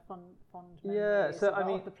you other fond memories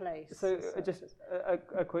of the place? So just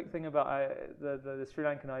a quick thing about the Sri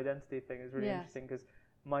Lankan identity thing is really interesting, because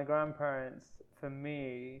my grandparents, for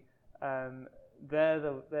me, they're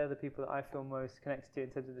the people that I feel most connected to in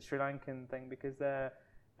terms of the Sri Lankan thing, because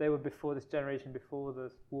they were before this generation, before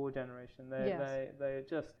this war generation. They're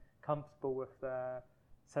just comfortable with their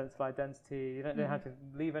sense of identity. You don't have to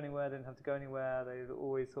leave anywhere, they don't have to go anywhere. They've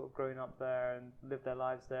always sort of grown up there and lived their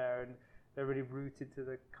lives there, and they're really rooted to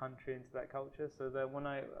the country and to that culture. So that when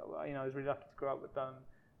I was really lucky to grow up with them,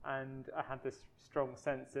 and I had this strong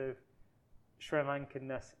sense of Sri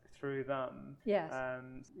Lankan-ness through them. Yes.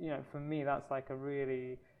 For me, that's like a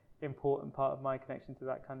really important part of my connection to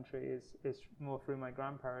that country is more through my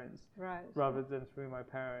grandparents, right, rather than through my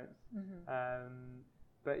parents.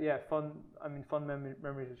 But yeah, fond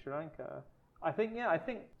memories of Sri Lanka. I think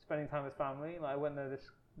spending time with family. Like I went there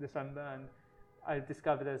this December, and I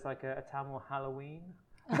discovered there's like a Tamil Halloween.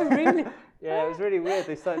 Oh, really? Yeah, it was really weird.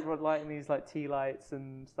 They started lighting these like tea lights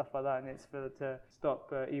and stuff like that, and it's to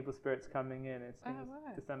stop evil spirits coming in. It's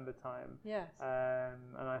December time. Yes.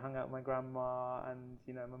 And I hung out with my grandma, and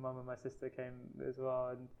my mum and my sister came as well,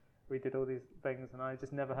 and we did all these things, and I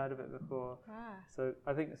just never heard of it before. So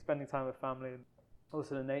I think spending time with family, and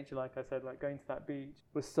also the nature, like I said, like going to that beach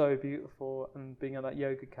was so beautiful, and being at that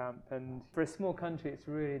yoga camp. And for a small country, it's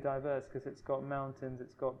really diverse because it's got mountains,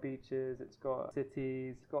 it's got beaches, it's got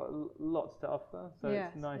cities, it's got lots to offer. So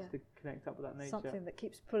it's nice to connect up with that nature. Something that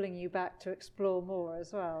keeps pulling you back to explore more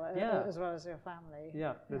as well, as well as your family.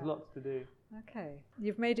 Yeah, there's lots to do. Okay,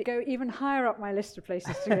 you've made it go even higher up my list of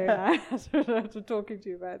places to go now after talking to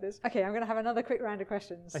you about this. Okay, I'm going to have another quick round of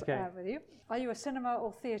questions with you. Are you a cinema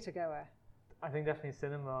or theatre goer? I think definitely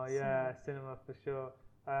cinema. Yeah, cinema for sure.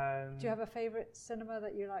 Do you have a favourite cinema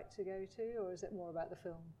that you like to go to, or is it more about the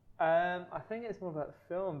film? I think it's more about the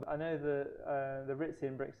film. I know the Ritzy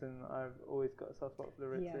in Brixton, I've always got a soft spot for the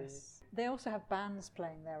Ritzy. Yes. They also have bands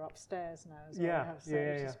playing there upstairs now as well. Yeah,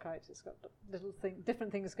 Which is quite, it's got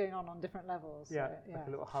different things going on different levels. Yeah, so, like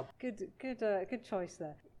a little hub. Good choice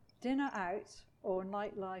there. Dinner out or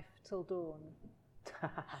nightlife till dawn?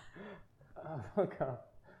 Oh God.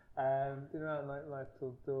 Dinner out, nightlife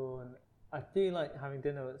till dawn. I do like having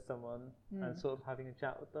dinner with someone and sort of having a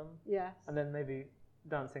chat with them. Yes. And then maybe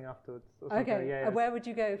dancing afterwards. Or something. Okay. Yeah, where would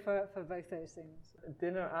you go for both those things?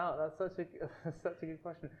 Dinner out. That's such a good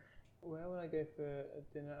question. Where would I go for a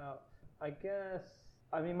dinner out? I guess.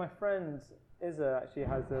 I mean, my friend Isa actually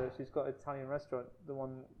she's got an Italian restaurant, the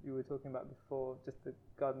one you were talking about before, just the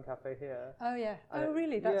Garden Cafe here. Oh yeah.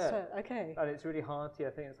 Really? That's okay. And it's really hearty. I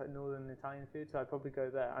think it's like northern Italian food, so I'd probably go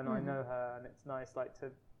there. And I know her, and it's nice, like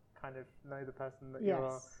to kind of know the person that you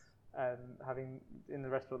are having in the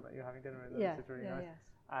restaurant that you're having dinner with. It's really nice. Yes.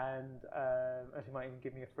 And she might even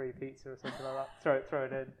give me a free pizza or something like that. Throw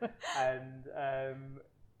it in. And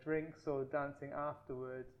drinks or dancing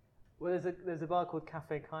afterwards. Well, there's a bar called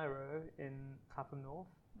Cafe Cairo in Clapham North.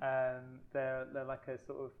 They're like a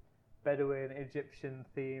sort of Bedouin Egyptian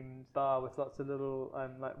themed bar with lots of little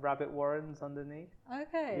like rabbit warrens underneath.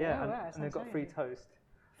 Okay. Yeah, and they've got free toast.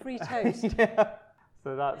 Free toast. Yeah.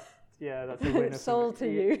 So that's a winner. Sold to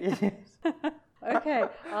you. Okay,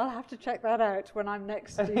 I'll have to check that out when I'm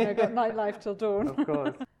next. Got nightlife till dawn. Of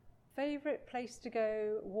course. Favourite place to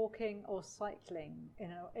go walking or cycling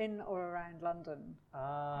in or around London?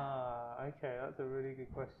 Okay, that's a really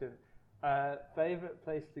good question. Favourite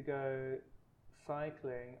place to go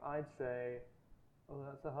cycling, I'd say. Oh,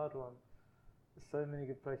 that's a hard one. There's so many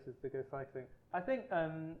good places to go cycling. I think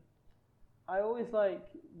I always like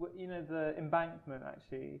the Embankment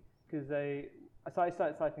actually, because I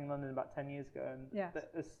started cycling in London about 10 years ago, and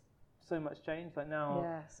there's so much change. Like now,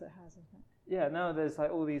 yes, it has, isn't it? Yeah, now there's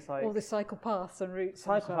like all these cycle paths and routes.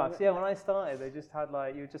 Cycle paths. Yeah, when I started, they just had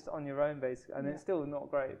you were just on your own basically, and it's still not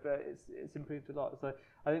great, but it's improved a lot. So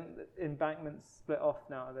I think Embankment's split off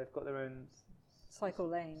now. They've got their own cycle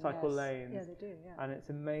lanes. Yeah, they do. Yeah, and it's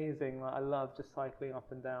amazing. Like I love just cycling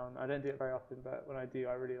up and down. I don't do it very often, but when I do,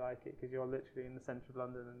 I really like it because you're literally in the centre of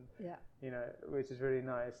London, and which is really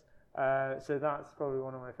nice. So that's probably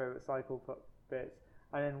one of my favourite cycle bits.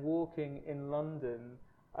 And then walking in London.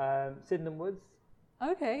 Sydenham Woods.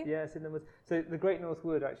 Okay. Yeah, Sydenham Woods. So the Great North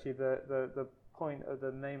Wood, actually, the point of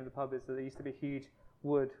the name of the pub is that there used to be a huge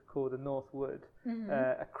wood called the North Wood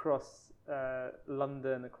across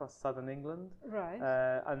London, across southern England. Right.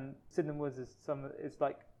 And Sydenham Woods is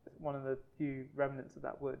like one of the few remnants of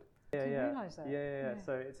that wood. I didn't realise that. Yeah.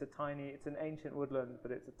 So it's an ancient woodland,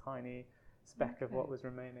 but it's a tiny speck of what was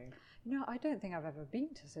remaining. I don't think I've ever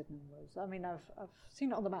been to Sydenham Woods. I mean, I've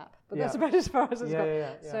seen it on the map, but that's about as far as it's got.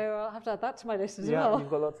 Yeah. So I'll have to add that to my list as well. Yeah, you've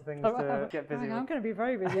got lots of things to get busy with. I'm going to be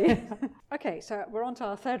very busy. Okay, so we're on to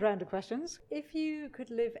our third round of questions. If you could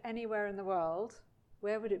live anywhere in the world,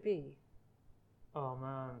 where would it be? Oh,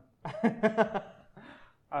 man.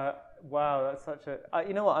 Wow, that's such a...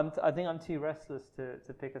 you know what, I think I'm too restless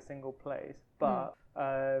to pick a single place, but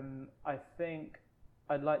I think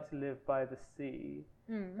I'd like to live by the sea.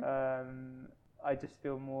 I just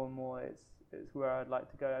feel more and more it's where I'd like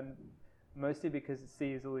to go. And mostly because the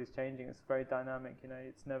sea is always changing. It's very dynamic, you know.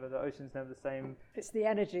 It's never, the ocean's never the same. It's the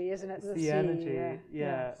energy, isn't it? It's the energy, yeah.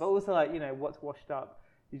 Yes. But also, like, you know, what's washed up,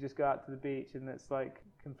 you just go out to the beach and it's like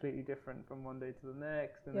completely different from one day to the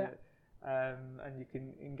next, and and you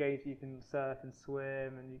can engage, you can surf and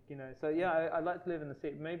swim, and you know. So yeah, I'd like to live in the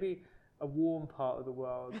sea. Maybe a warm part of the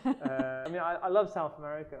world. I mean, I love South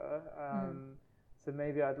America. So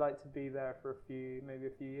maybe I'd like to be there for a few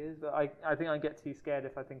years. But I think I'd get too scared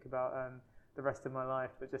if I think about the rest of my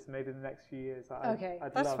life. But just maybe the next few years.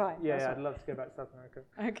 That's fine. Yeah, I'd love to go back to South America.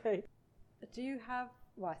 Okay. Do you have,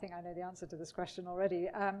 well, I think I know the answer to this question already.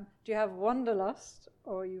 Do you have wanderlust,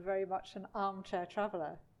 or are you very much an armchair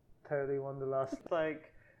traveller? Totally wanderlust.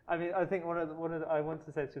 Like, I mean, I think one of the, I wanted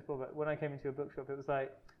to say this before, but when I came into a bookshop, it was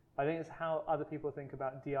like, I think it's how other people think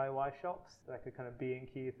about DIY shops, like a kind of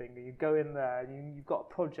B&Q thing. You go in there and you've got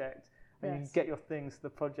a project, and you get your things to the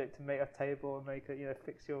project to make a table and make a, you know,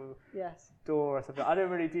 fix your door or something. I don't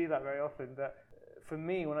really do that very often, but for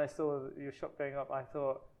me, when I saw your shop going up, I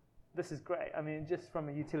thought, this is great. I mean, just from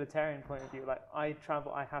a utilitarian point of view, like, I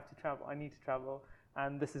travel, I have to travel, I need to travel,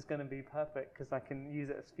 and this is going to be perfect because I can use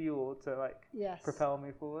it as fuel to, like, propel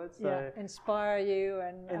me forward. So inspire you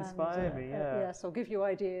and inspire me, yes, or give you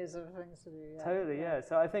ideas of things to do. Totally, yeah.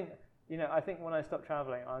 So I think, you know, I think when I stop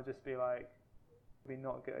traveling, I'll just be like, be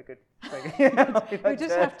not a good thing. You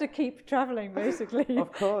just have to keep travelling, basically.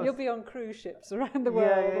 Of course. You'll be on cruise ships around the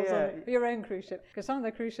world or something. Your own cruise ship. Because some of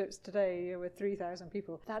the cruise ships today with 3,000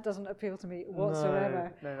 people, that doesn't appeal to me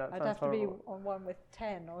whatsoever. No, that I'd have horrible. to be on one with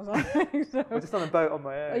 10 or something. So. Or just on a boat on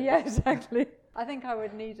my own. Yeah, exactly. I think I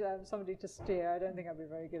would need somebody to steer. I don't think I'd be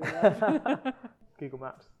very good at that. Google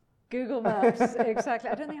Maps. Google Maps,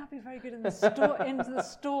 exactly. I don't think I'd be very good in into the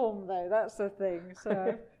storm, though. That's the thing.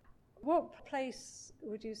 So. What place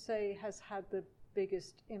would you say has had the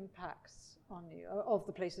biggest impacts on you, of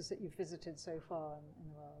the places that you've visited so far in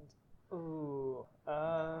the world? Ooh,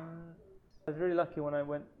 I was really lucky when I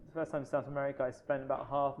went the first time to South America. I spent about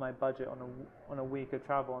half my budget on a week of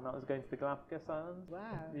travel, and that was going to the Galapagos Islands. Wow.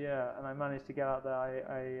 Yeah, and I managed to get out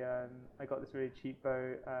there. I got this really cheap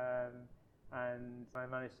boat. And I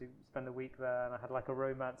managed to spend a week there, and I had like a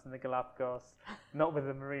romance in the Galapagos, not with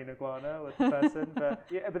a marine iguana, with the person, but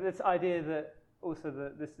this idea that also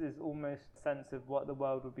that this is almost a sense of what the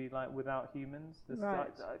world would be like without humans, this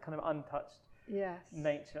like, kind of untouched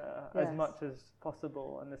nature as much as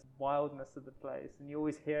possible, and this wildness of the place. And you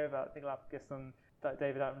always hear about the Galapagos on like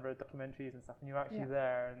David Attenborough documentaries and stuff, and you're actually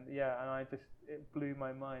there, and it blew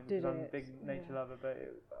my mind because I'm a big nature lover, but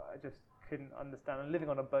I just couldn't understand. And living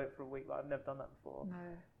on a boat for a week, like, I've never done that before. No.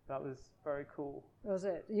 That was very cool. Was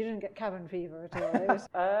it? You didn't get cabin fever at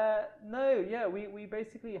all? No, yeah, we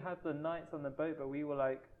basically had the nights on the boat, but we were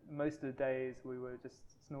like, most of the days we were just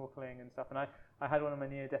snorkeling and stuff. And I had one of my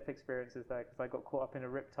near-death experiences there because I got caught up in a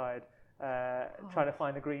riptide trying to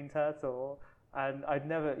find a green turtle. And I'd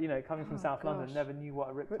never, you know, coming from South London, never knew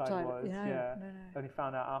what a riptide was. No. Only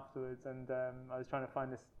found out afterwards. And I was trying to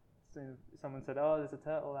find this. Someone said, "Oh, there's a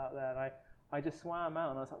turtle out there," and I just swam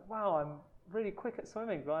out, and I was like, "Wow, I'm really quick at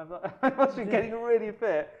swimming, but I must be getting really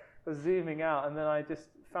fit." I was zooming out, and then I just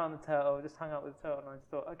found the turtle, just hung out with the turtle, and I just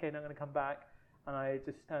thought, "Okay, now I'm going to come back," and I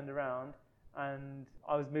just turned around, and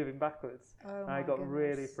I was moving backwards, and I got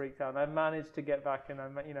really freaked out. And I managed to get back, and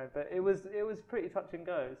but it was pretty touch and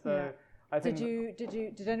go. So. Yeah.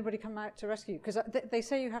 Did anybody come out to rescue you? Because they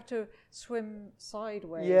say you have to swim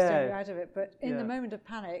sideways to get out of it, but in the moment of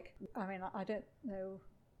panic, I mean, I don't know.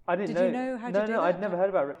 Did you know how to do that? No, I'd never heard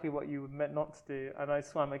about rescue, what you were meant not to do, and I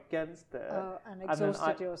swam against it. Oh, and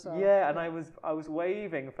exhausted yourself. Yeah, and I was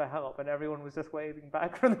waving for help, and everyone was just waving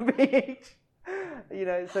back from the beach. You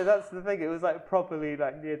know, so that's the thing. It was like properly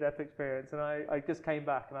like near-death experience, and I just came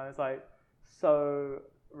back, and I was like so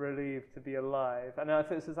relieved to be alive. And I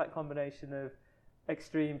think this was that combination of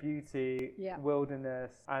extreme beauty,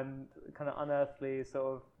 wilderness, and kind of unearthly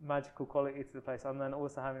sort of magical quality to the place, and then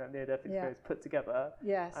also having that near-death experience put together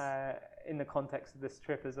in the context of this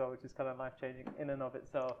trip as well, which is kind of life-changing in and of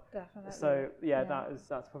itself. Definitely. So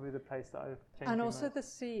that's probably the place that I've changed. And also the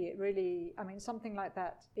sea, it really, I mean, something like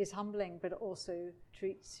that is humbling, but it also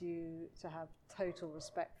treats you to have total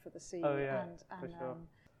respect for the sea. Oh yeah, for sure.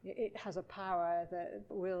 It has a power that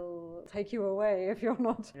will take you away if you're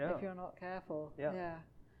not careful. Yeah.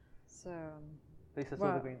 So. At least I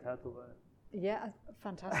saw the green turtle though. Yeah,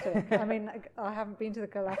 fantastic. I mean, I haven't been to the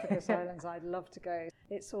Galapagos Islands. I'd love to go.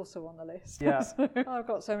 It's also on the list. Yeah. So I've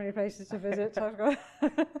got so many places to visit.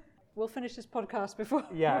 We'll finish this podcast before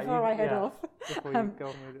I head off. Before you go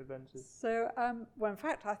on your adventures. So, in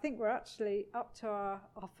fact, I think we're actually up to our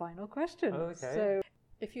final question. Oh, okay. So,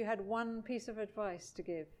 if you had one piece of advice to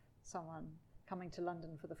give someone coming to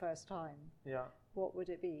London for the first time, yeah, what would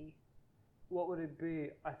it be? What would it be?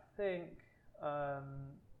 I think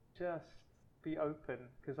just be open,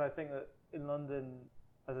 because I think that in London,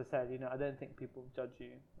 as I said, I don't think people judge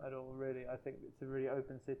you at all, really. I think it's a really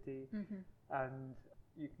open city, and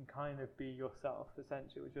you can kind of be yourself,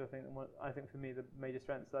 essentially, which I think for me the major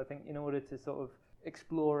strength. So I think in order to sort of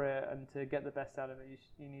explore it and to get the best out of it,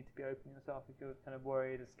 you need to be open yourself. If you're kind of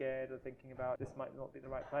worried or scared or thinking about this might not be the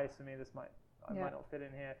right place for me, I might not fit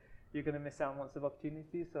in here, you're going to miss out on lots of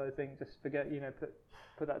opportunities. So I think just forget,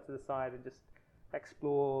 put that to the side and just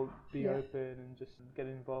explore, be open, and just get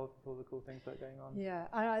involved with all the cool things that are going on. Yeah,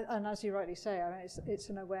 and as you rightly say, I mean, it's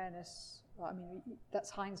an awareness. I mean, that's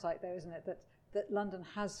hindsight, though, isn't it? That London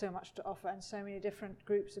has so much to offer, and so many different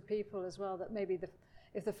groups of people as well. That maybe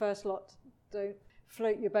if the first lot don't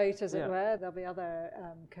float your boat, as it were, there'll be other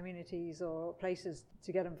communities or places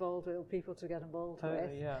to get involved with, or people to get involved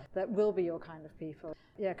with. Yeah. That will be your kind of people.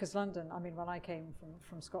 Yeah, because London, I mean, when I came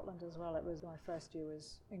from Scotland as well, my first year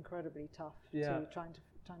was incredibly tough. To trying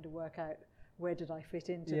to work out where did I fit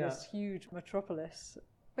into this huge metropolis.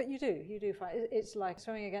 But you do find it's like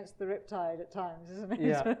swimming against the riptide at times, isn't it?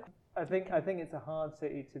 Yeah, I think it's a hard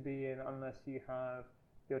city to be in unless you have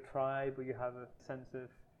your tribe, or you have a sense of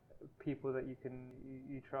people that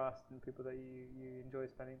you trust and people that you enjoy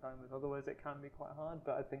spending time with. Otherwise, it can be quite hard.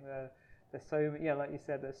 But I think there's so many, like you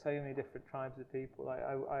said, there's so many different tribes of people.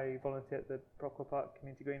 I volunteer at the Brockwell Park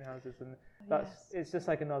community greenhouses, and it's just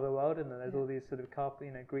like another world. And there's all these sort of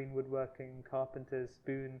green woodworking carpenters,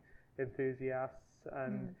 spoon enthusiasts,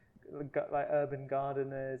 and like urban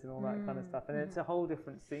gardeners and all that kind of stuff. And it's a whole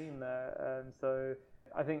different scene there. So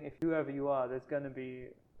I think if whoever you are, there's going to be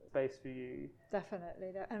space for you. Definitely.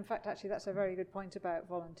 In fact, actually, that's a very good point about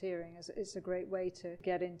volunteering. It's a great way to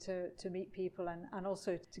get to meet people and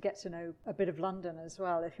also to get to know a bit of London as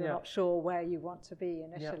well. If you're not sure where you want to be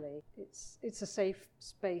initially, it's a safe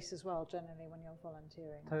space as well. Generally, when you're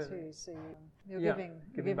volunteering too, so you're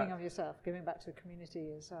giving of yourself, giving back to the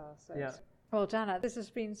community as well. So well, Jana, this has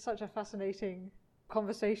been such a fascinating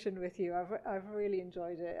conversation with you. I've really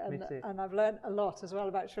enjoyed it, and I've learned a lot as well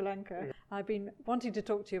about Sri Lanka. Yeah. I've been wanting to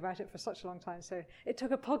talk to you about it for such a long time, so it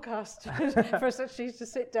took a podcast for us actually to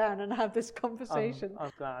sit down and have this conversation.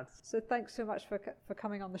 I'm glad. So thanks so much for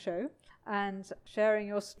coming on the show and sharing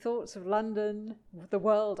your thoughts of London, the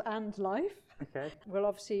world and life. Okay. We'll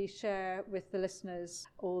obviously share with the listeners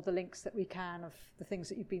all the links that we can of the things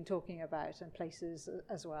that you've been talking about and places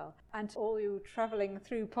as well. And to all you travelling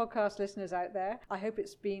through podcast listeners out there, I hope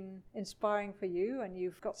it's been inspiring for you and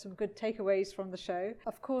you've got some good takeaways from the show.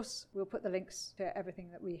 Of course, we'll put the links to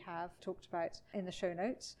everything that we have talked about in the show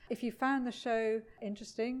notes. If you found the show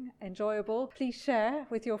interesting, enjoyable, please share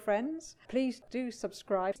with your friends. Please do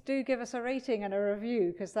subscribe. Do give us a rating and a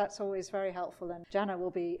review, because that's always very helpful. And Jana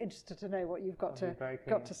will be interested to know what you've got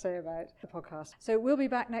to say about the podcast. So we'll be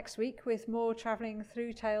back next week with more travelling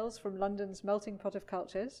through tales from London's melting pot of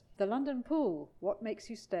cultures. The London Pool, what makes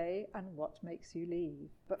you stay and what makes you leave.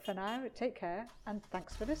 But for now, take care and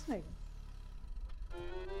thanks for listening.